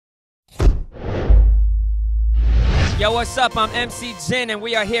Yo, what's up? I'm MC Jin, and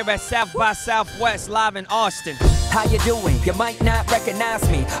we are here at South by Southwest, live in Austin. How you doing? You might not recognize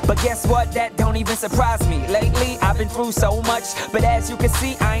me, but guess what? That don't even surprise me. Lately, I've been through so much, but as you can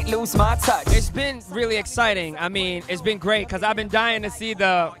see, I ain't lose my touch. It's been really exciting. I mean, it's been great, because I've been dying to see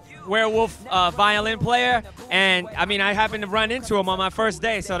the werewolf violin player, and I mean, I happened to run into him on my first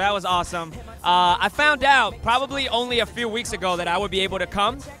day, so that was awesome. I found out probably only a few weeks ago that I would be able to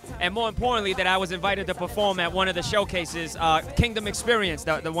come, and more importantly, that I was invited to perform at one of the showcases, Kingdom Experience,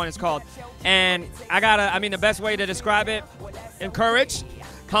 the one it's called. And I mean, the best way to describe it, encouraged,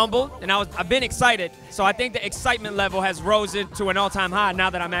 humbled, and I've been excited. So I think the excitement level has risen to an all-time high now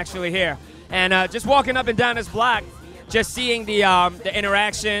that I'm actually here. And just walking up and down this block, just seeing the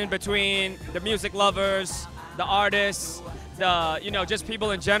interaction between the music lovers, the artists, just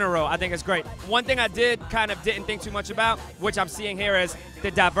people in general, I think it's great. One thing I didn't think too much about, which I'm seeing here, is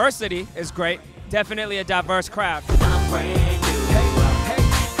the diversity is great. Definitely a diverse crowd. I'm brand new.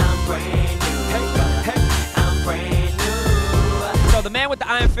 I'm brand new. I'm brand new. So The Man with the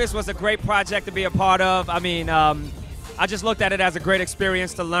Iron Fist was a great project to be a part of. I mean, I just looked at it as a great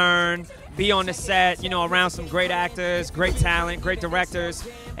experience to learn, be on the set, around some great actors, great talent, great directors.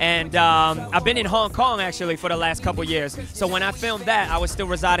 And I've been in Hong Kong, actually, for the last couple years. So when I filmed that, I was still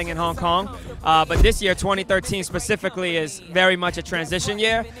residing in Hong Kong. But this year, 2013 specifically, is very much a transition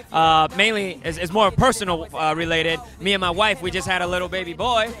year. Mainly, it's more personal related. Me and my wife, we just had a little baby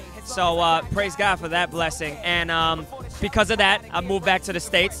boy. So praise God for that blessing. And because of that, I moved back to the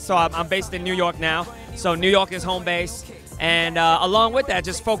States. So I'm based in New York now. So New York is home base. And along with that,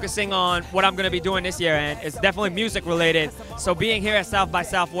 just focusing on what I'm going to be doing this year, and it's definitely music related. So being here at South by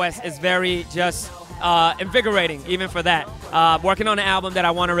Southwest is very just invigorating, even for that. Working on an album that I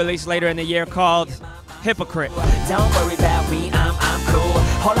want to release later in the year called Hypocrite. Don't worry about me, I'm cool.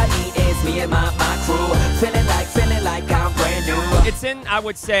 All I need is me and my crew. Feeling like I'm brand new. It's in, I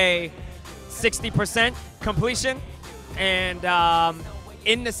would say, 60% completion. And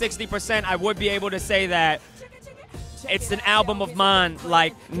in the 60%, I would be able to say that it's an album of mine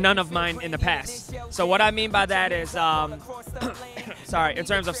like none of mine in the past. So what I mean by that is, sorry, in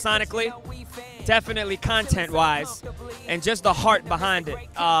terms of sonically, definitely content-wise, and just the heart behind it,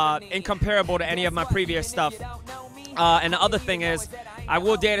 incomparable to any of my previous stuff. And the other thing is, I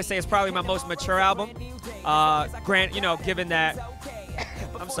will dare to say it's probably my most mature album. Given that,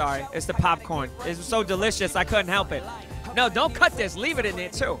 I'm sorry, it's the popcorn. It's so delicious, I couldn't help it. No, don't cut this, leave it in there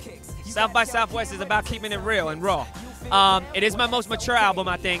too. South by Southwest is about keeping it real and raw. It is my most mature album,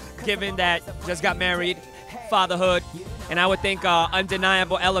 I think, given that just got married, fatherhood, and I would think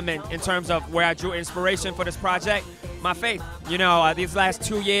undeniable element in terms of where I drew inspiration for this project, my faith. These last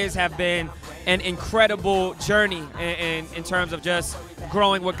 2 years have been an incredible journey in terms of just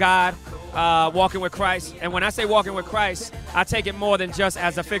growing with God, walking with Christ. And when I say walking with Christ, I take it more than just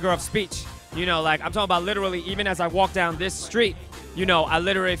as a figure of speech. Like I'm talking about literally, even as I walk down this street, I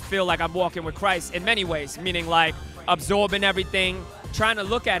literally feel like I'm walking with Christ in many ways, meaning like absorbing everything, trying to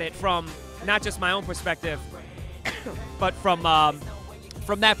look at it from not just my own perspective, but from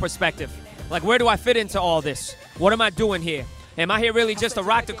that perspective. Like, where do I fit into all this? What am I doing here? Am I here really just to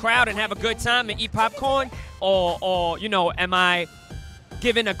rock the crowd and have a good time and eat popcorn? Or am I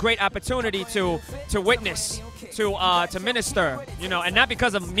given a great opportunity to witness, to minister, and not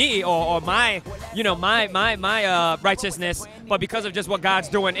because of me or my, my righteousness, but because of just what God's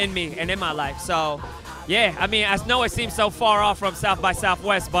doing in me and in my life. So, yeah, I mean, I know it seems so far off from South by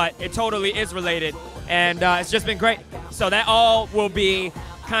Southwest, but it totally is related, and it's just been great. So that all will be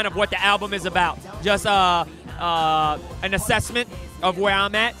kind of what the album is about, just an assessment of where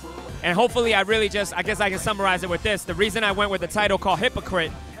I'm at. And hopefully I guess I can summarize it with this. The reason I went with the title called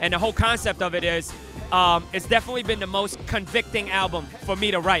Hypocrite, and the whole concept of it is, it's definitely been the most convicting album for me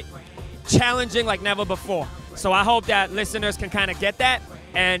to write. Challenging like never before. So I hope that listeners can kind of get that.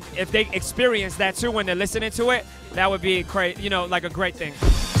 And if they experience that too when they're listening to it, that would be great, like a great thing.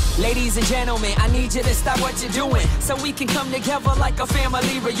 Ladies and gentlemen, I need you to stop what you're doing so we can come together like a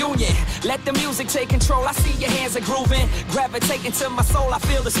family reunion. Let the music take control. I see your hands are grooving, gravitating to my soul. I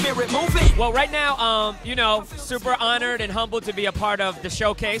feel the spirit moving. Well, right now, super honored and humbled to be a part of the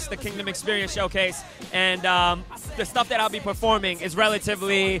showcase, the Kingdom Experience Showcase. And the stuff that I'll be performing is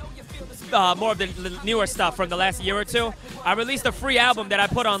relatively more of the newer stuff from the last year or two. I released a free album that I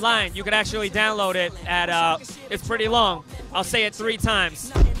put online. You can actually download it at, it's pretty long. I'll say it 3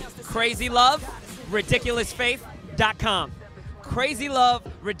 times. CrazyLoveRidiculousFaith.com.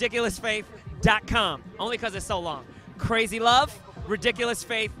 CrazyLoveRidiculousFaith.com. Only because it's so long.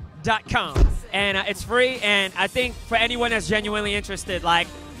 CrazyLoveRidiculousFaith.com. And it's free, and I think for anyone that's genuinely interested, like,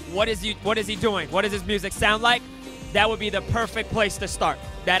 what is he doing? What does his music sound like? that would be the perfect place to start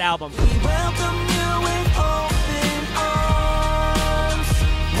that album. We welcome you with open arms.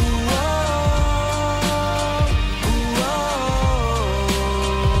 Ooh,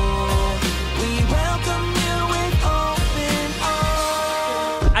 we welcome you with open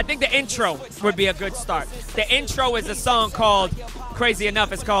arms. I think the intro would be a good start. The intro is a song called, crazy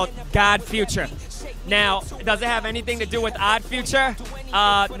enough, it's called God Future. Now, does it have anything to do with Odd Future?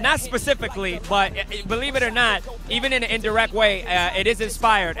 Not specifically, but believe it or not, even in an indirect way, it is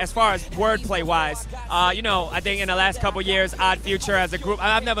inspired as far as wordplay-wise. You know, I think in the last couple years, Odd Future as a group,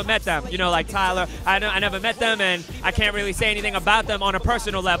 I've never met them. You know, like Tyler, I never met them, and I can't really say anything about them on a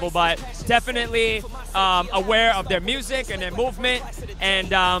personal level, but definitely aware of their music and their movement, and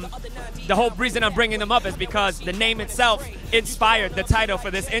the whole reason I'm bringing them up is because the name itself inspired the title for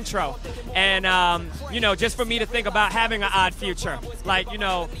this intro. And, you know, just for me to think about having an odd future, like, you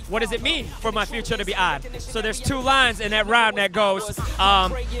know, what does it mean for my future to be odd? So there's two lines in that rhyme that goes,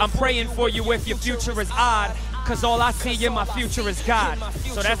 I'm praying for you if your future is odd, because all I see in my future is God.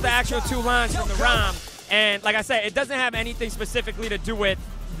 So that's the actual two lines from the rhyme. And like I said, it doesn't have anything specifically to do with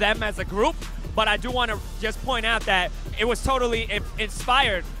them as a group, but I do want to just point out that it was totally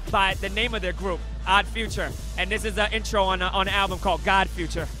inspired by the name of their group, Odd Future. And this is an intro on an album called God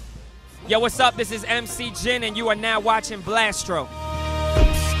Future. Yo, what's up? This is MC Jin, and you are now watching Blastro.